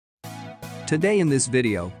Today in this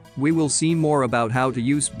video, we will see more about how to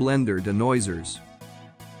use Blender denoisers.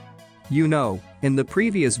 You know, in the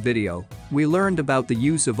previous video, we learned about the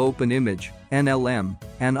use of OpenImage, NLM,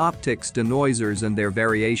 and Optics denoisers and their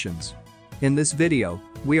variations. In this video,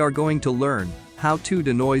 we are going to learn how to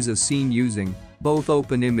denoise a scene using both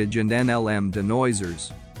OpenImage and NLM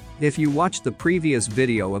denoisers. If you watched the previous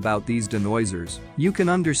video about these denoisers, you can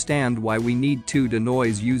understand why we need to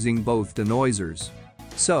denoise using both denoisers.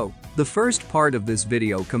 So, the first part of this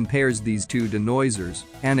video compares these two denoisers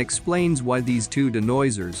and explains why these two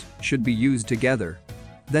denoisers should be used together.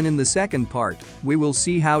 Then in the second part, we will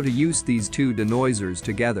see how to use these two denoisers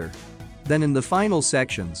together. Then in the final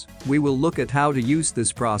sections, we will look at how to use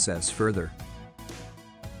this process further.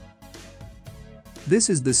 This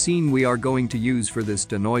is the scene we are going to use for this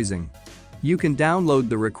denoising. You can download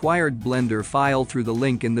the required Blender file through the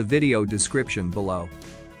link in the video description below.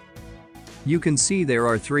 You can see there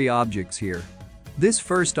are three objects here. This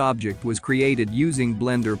first object was created using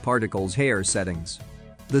Blender Particles hair settings.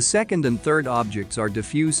 The second and third objects are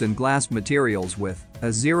diffuse and glass materials with a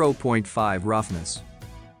 0.5 roughness.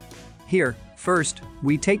 Here, first,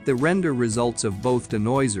 we take the render results of both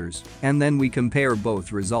denoisers and then we compare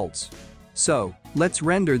both results. So, let's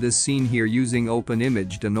render this scene here using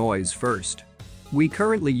OpenImage Denoise first. We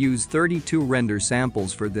currently use 32 render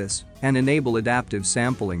samples for this and enable adaptive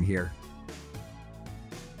sampling here.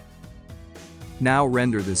 Now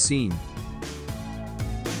render the scene.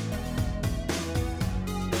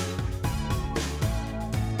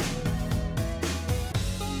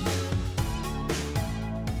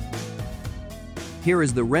 Here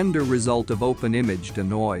is the render result of OpenImage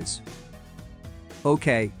Denoise.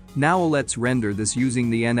 Okay, now let's render this using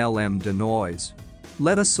the NLM Denoise.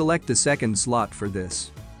 Let us select a second slot for this.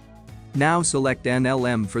 Now select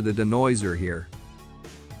NLM for the denoiser here.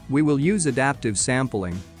 We will use adaptive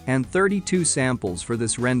sampling and 32 samples for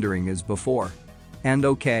this rendering as before. And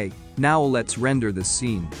okay, now let's render the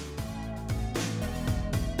scene.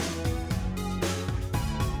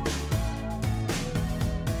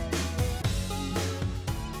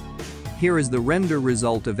 Here is the render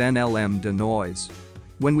result of NLM Denoise.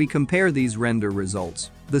 When we compare these render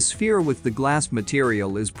results, the sphere with the glass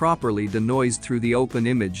material is properly denoised through the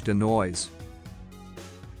OpenImage Denoise.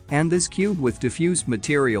 And this cube with diffuse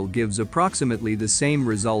material gives approximately the same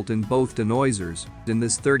result in both denoisers in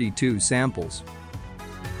this 32 samples.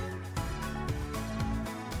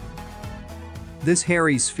 This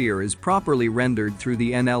hairy sphere is properly rendered through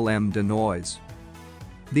the NLM Denoise.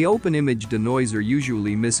 The OpenImage denoiser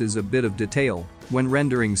usually misses a bit of detail when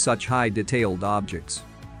rendering such high detailed objects.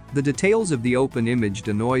 The details of the OpenImage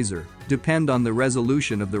denoiser depend on the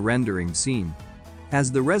resolution of the rendering scene. As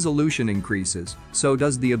the resolution increases, so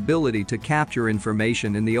does the ability to capture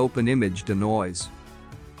information in the OpenImage denoise.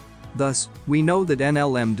 Thus, we know that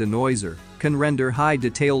NLM denoiser can render high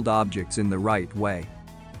detailed objects in the right way.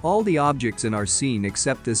 All the objects in our scene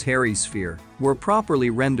except this hairy sphere were properly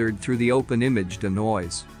rendered through the OpenImage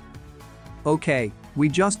denoise. Okay, we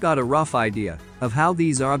just got a rough idea of how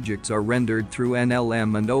these objects are rendered through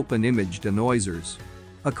NLM and OpenImage denoisers.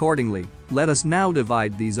 Accordingly, let us now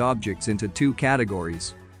divide these objects into two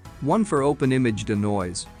categories. One for OpenImage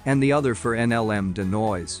Denoise and the other for NLM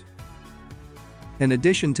Denoise. In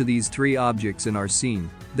addition to these three objects in our scene,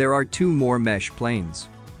 there are two more mesh planes.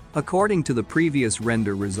 According to the previous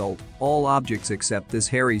render result, all objects except this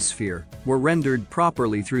hairy sphere were rendered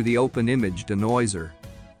properly through the OpenImage denoiser.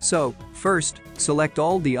 So, first, select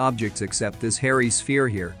all the objects except this hairy sphere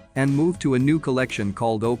here and move to a new collection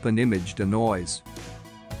called OpenImage Denoise.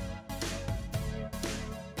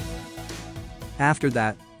 After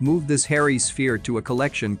that, move this hairy sphere to a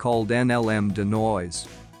collection called NLM Denoise.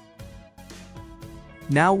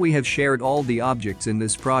 Now we have shared all the objects in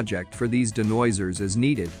this project for these denoisers as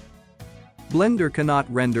needed. Blender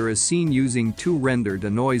cannot render a scene using two render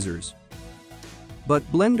denoisers.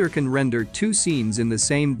 But Blender can render two scenes in the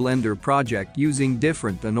same Blender project using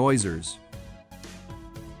different denoisers.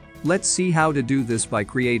 Let's see how to do this by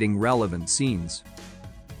creating relevant scenes.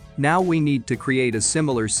 Now we need to create a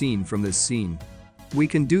similar scene from this scene. We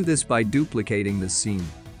can do this by duplicating this scene.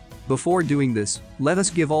 Before doing this, let us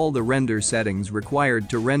give all the render settings required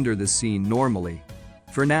to render the scene normally.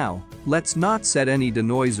 For now, let's not set any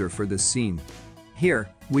denoiser for this scene. Here,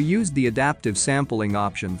 we used the adaptive sampling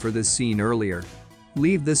option for this scene earlier.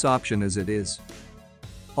 Leave this option as it is.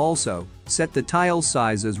 Also, set the tile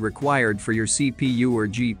size as required for your CPU or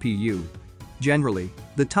GPU. Generally,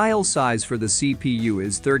 the tile size for the CPU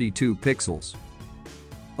is 32 pixels.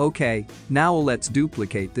 Okay, now let's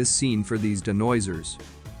duplicate this scene for these denoisers.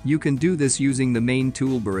 You can do this using the main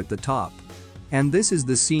toolbar at the top. And this is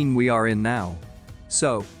the scene we are in now.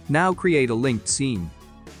 So, now create a linked scene.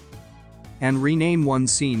 And rename one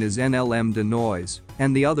scene as NLM Denoise,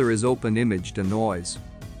 and the other is Open Image Denoise.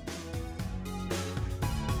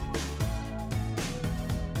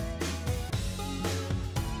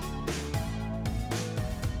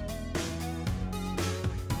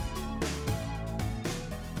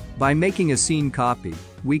 By making a scene copy,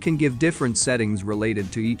 we can give different settings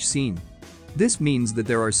related to each scene. This means that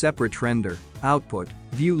there are separate render, output,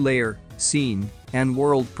 view layer, scene, and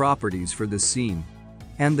world properties for this scene.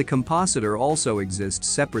 And the compositor also exists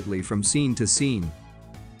separately from scene to scene.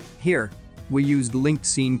 Here, we used linked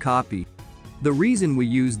scene copy. The reason we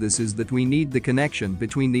use this is that we need the connection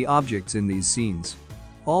between the objects in these scenes.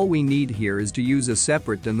 All we need here is to use a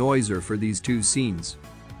separate denoiser for these two scenes.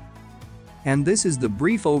 And this is the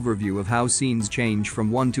brief overview of how scenes change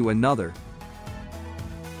from one to another.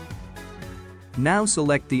 Now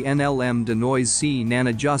select the NLM Denoise scene and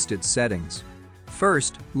adjust its settings.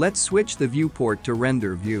 First, let's switch the viewport to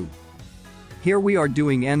render view. Here we are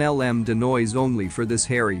doing NLM Denoise only for this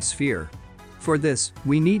hairy sphere. For this,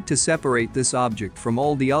 we need to separate this object from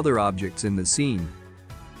all the other objects in the scene.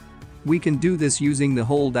 We can do this using the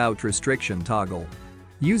hold out restriction toggle.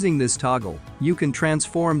 Using this toggle, you can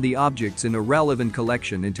transform the objects in a relevant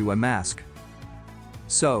collection into a mask.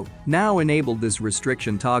 So, now enable this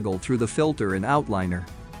restriction toggle through the filter in Outliner.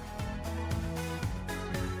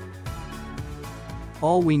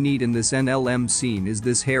 All we need in this NLM scene is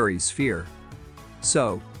this hairy sphere.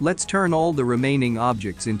 So, let's turn all the remaining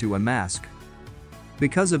objects into a mask.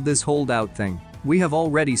 Because of this holdout thing, we have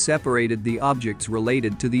already separated the objects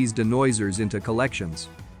related to these denoisers into collections.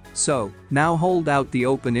 So, now hold out the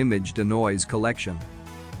Open Image Denoise collection.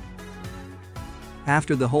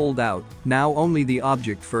 After the holdout, now only the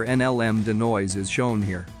object for NLM Denoise is shown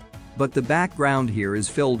here. But the background here is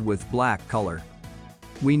filled with black color.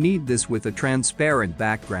 We need this with a transparent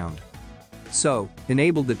background. So,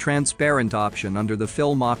 enable the transparent option under the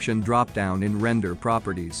film option dropdown in Render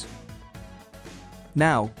Properties.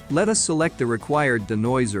 Now, let us select the required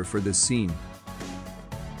denoiser for this scene.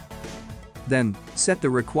 Then, set the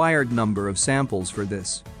required number of samples for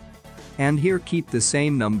this. And here keep the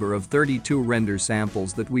same number of 32 render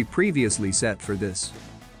samples that we previously set for this.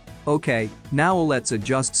 Okay, now let's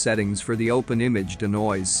adjust settings for the Open Image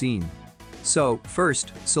Denoise scene. So,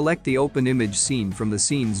 first, select the Open Image scene from the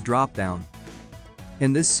Scenes dropdown.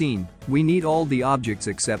 In this scene, we need all the objects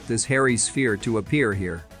except this hairy sphere to appear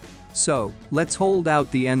here. So, let's hold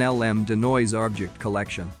out the NLM Denoise object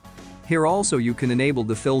collection. Here also you can enable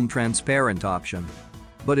the film transparent option.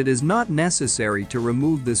 But it is not necessary to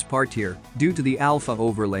remove this part here due to the alpha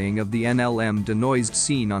overlaying of the NLM denoised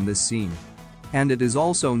scene on this scene. And it is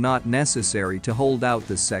also not necessary to hold out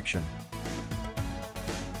this section.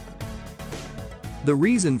 The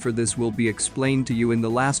reason for this will be explained to you in the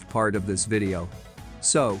last part of this video.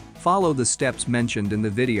 So, follow the steps mentioned in the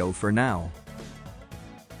video for now.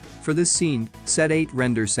 For this scene, set 8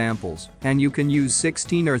 render samples, and you can use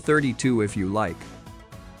 16 or 32 if you like.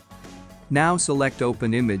 Now select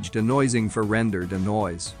Open Image Denoising for Render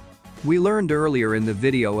Denoise. We learned earlier in the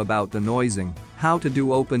video about denoising, how to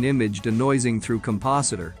do Open Image Denoising through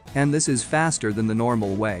Compositor, and this is faster than the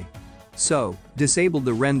normal way. So, disable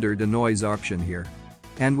the Render Denoise option here.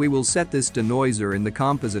 And we will set this denoiser in the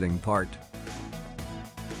compositing part.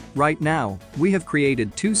 Right now, we have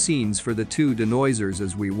created 2 scenes for the 2 denoisers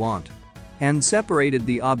as we want. And separated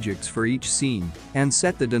the objects for each scene, and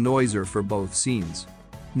set the denoiser for both scenes.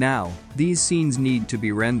 Now, these scenes need to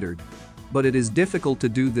be rendered. But it is difficult to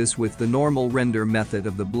do this with the normal render method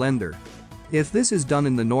of the Blender. If this is done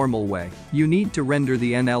in the normal way, you need to render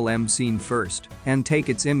the NLM scene first, and take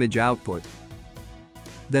its image output.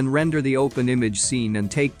 Then render the open image scene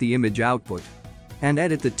and take the image output. And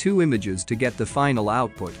edit the 2 images to get the final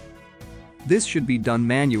output. This should be done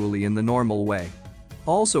manually in the normal way.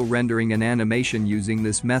 Also, rendering an animation using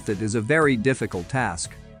this method is a very difficult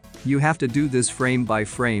task. You have to do this frame by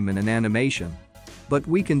frame in an animation. But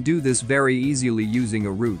we can do this very easily using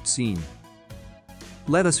a root scene.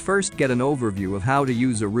 Let us first get an overview of how to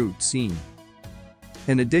use a root scene.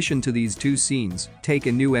 In addition to these 2 scenes, take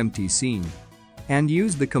a new empty scene. And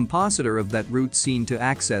use the compositor of that root scene to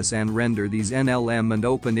access and render these NLM and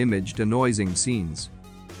Open Image Denoising scenes.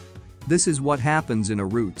 This is what happens in a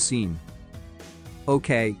root scene.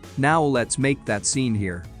 Okay, now let's make that scene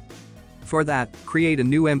here. For that, create a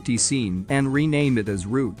new empty scene and rename it as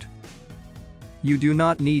root. You do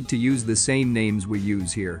not need to use the same names we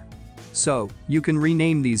use here. So, you can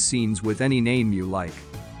rename these scenes with any name you like.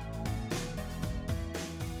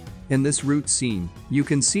 In this root scene, you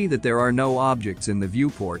can see that there are no objects in the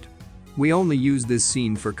viewport. we only use this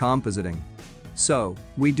scene for compositing. So,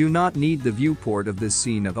 we do not need the viewport of this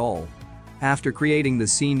scene at all. After creating the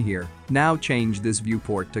scene here, now change this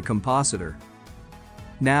viewport to Compositor.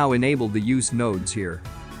 Now enable the use nodes here.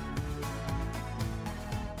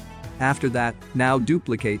 After that, now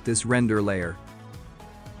duplicate this render layer.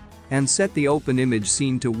 And set the open image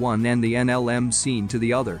scene to one and the NLM scene to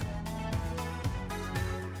the other.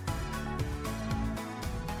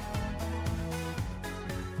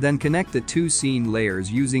 Then connect the two scene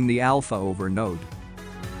layers using the alpha over node.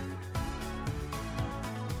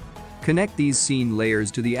 Connect these scene layers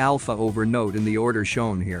to the alpha over node in the order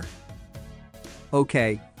shown here.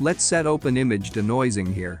 Okay, let's set open image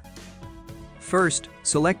denoising here. First,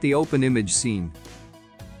 select the open image scene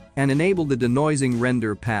and enable the denoising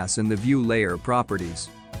render pass in the view layer properties.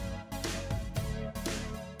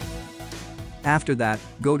 After that,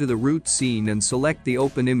 go to the root scene and select the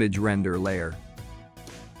open image render layer.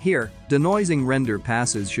 Here, denoising render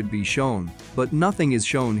passes should be shown, but nothing is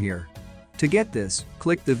shown here. To get this,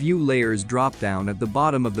 click the View Layers drop-down at the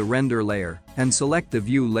bottom of the render layer and select the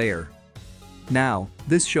View layer. Now,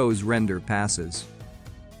 this shows render passes.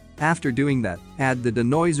 After doing that, add the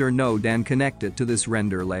denoiser node and connect it to this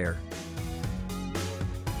render layer.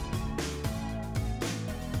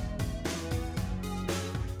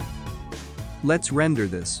 Let's render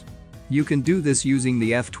this. You can do this using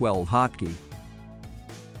the F12 hotkey.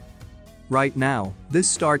 Right now, this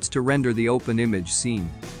starts to render the open image scene.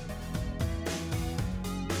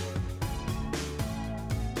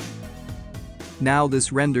 Now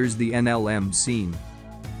this renders the NLM scene.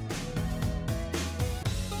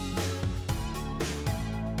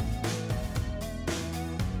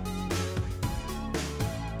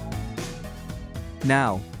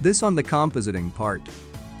 Now, this on the compositing part.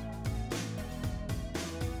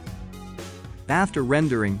 After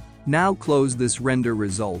rendering, now close this render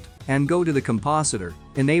result and go to the Compositor,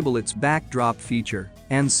 enable its backdrop feature,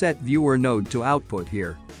 and set viewer node to output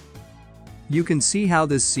here. You can see how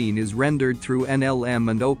this scene is rendered through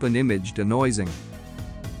NLM and open image denoising.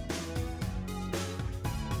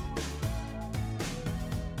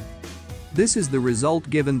 This is the result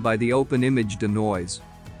given by the open image denoise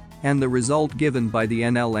and the result given by the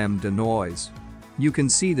NLM denoise. You can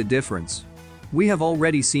see the difference. We have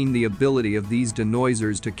already seen the ability of these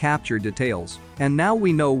denoisers to capture details, and now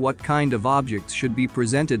we know what kind of objects should be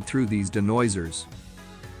presented through these denoisers.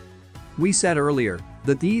 We said earlier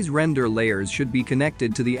that these render layers should be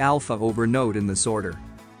connected to the alpha over node in the sorter.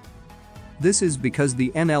 This is because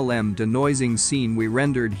the NLM denoising scene we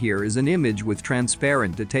rendered here is an image with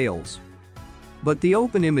transparent details. But the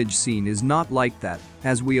open image scene is not like that,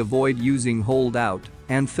 as we avoid using hold out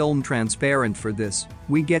and film transparent for this.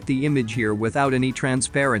 We get the image here without any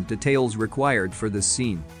transparent details required for this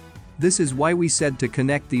scene. This is why we said to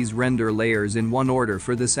connect these render layers in one order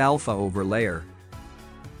for this alpha over layer.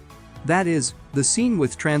 That is, the scene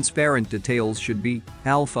with transparent details should be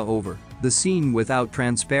alpha over the scene without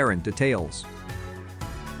transparent details.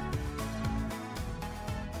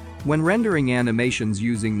 When rendering animations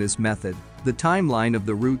using this method, the timeline of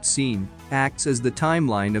the root scene acts as the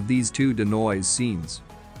timeline of these two denoise scenes.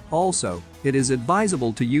 Also, it is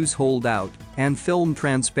advisable to use hold out and film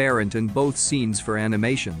transparent in both scenes for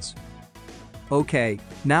animations. Okay,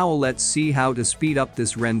 now let's see how to speed up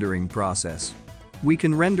this rendering process. We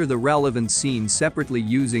can render the relevant scene separately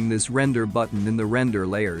using this render button in the render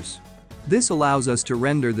layers. This allows us to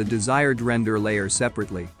render the desired render layer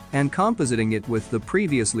separately and compositing it with the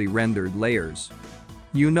previously rendered layers.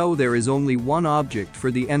 You know there is only one object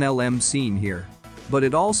for the NLM scene here, but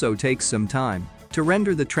it also takes some time to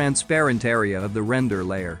render the transparent area of the render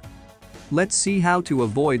layer. Let's see how to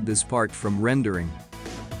avoid this part from rendering.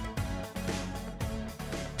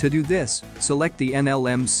 To do this, select the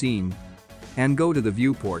NLM scene and go to the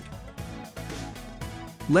viewport.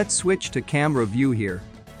 Let's switch to camera view here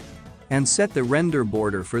and set the render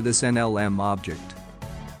border for this NLM object.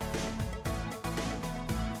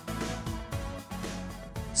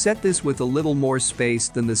 Set this with a little more space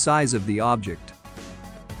than the size of the object.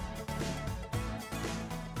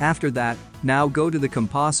 After that, now go to the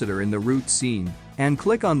Compositor in the root scene and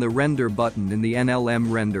click on the render button in the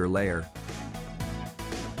NLM render layer.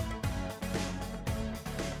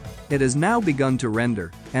 It has now begun to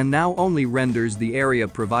render and now only renders the area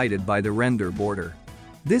provided by the render border.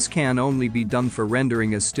 This can only be done for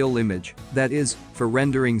rendering a still image, that is, for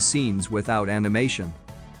rendering scenes without animation.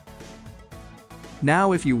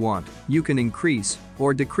 Now if you want, you can increase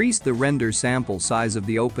or decrease the render sample size of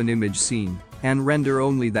the open image scene and render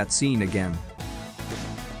only that scene again.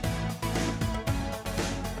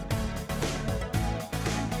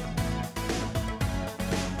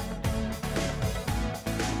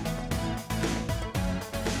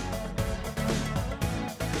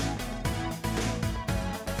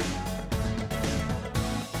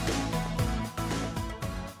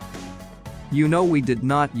 You know we did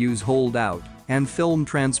not use holdout and film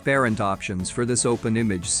transparent options for this open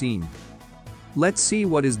image scene. Let's see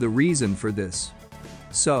what is the reason for this.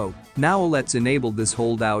 So, now let's enable this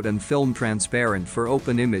holdout and film transparent for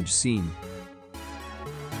open image scene.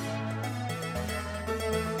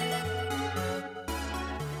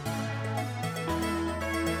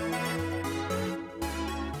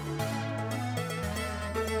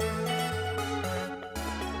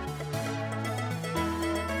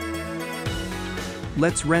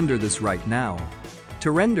 Let's render this right now. To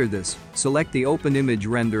render this, select the Open Image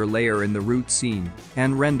Render layer in the root scene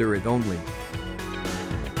and render it only.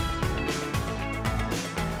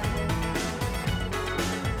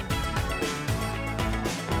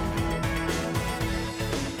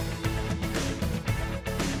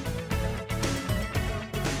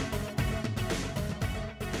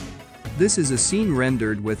 This is a scene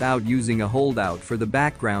rendered without using a holdout for the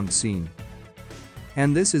background scene.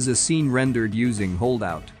 And this is a scene rendered using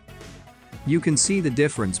holdout. You can see the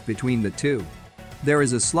difference between the two. There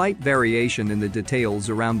is a slight variation in the details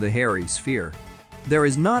around the hairy sphere. There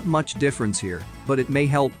is not much difference here, but it may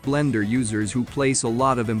help Blender users who place a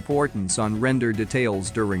lot of importance on render details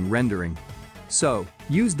during rendering. So,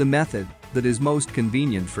 use the method that is most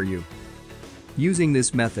convenient for you. Using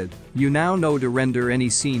this method, you now know to render any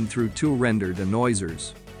scene through two render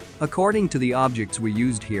denoisers. According to the objects we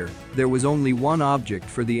used here, there was only one object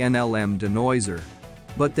for the NLM denoiser.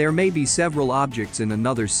 But there may be several objects in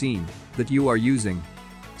another scene that you are using.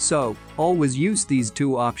 So, always use these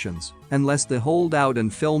two options, unless the holdout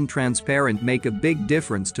and film transparent make a big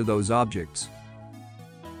difference to those objects.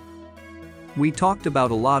 We talked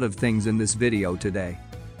about a lot of things in this video today.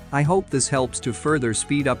 I hope this helps to further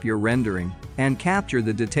speed up your rendering and capture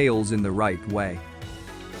the details in the right way.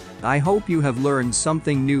 I hope you have learned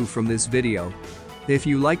something new from this video. If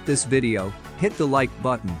you liked this video, hit the like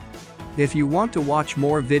button. If you want to watch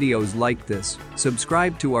more videos like this,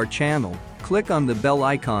 subscribe to our channel, click on the bell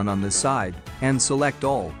icon on the side, and select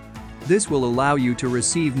all. This will allow you to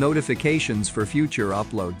receive notifications for future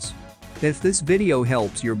uploads. If this video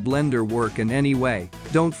helps your Blender work in any way,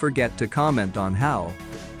 don't forget to comment on how.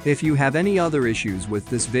 If you have any other issues with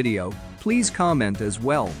this video, please comment as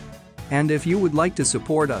well. And if you would like to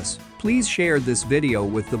support us, please share this video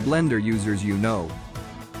with the Blender users you know.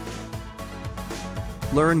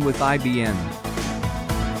 Learn with IBN.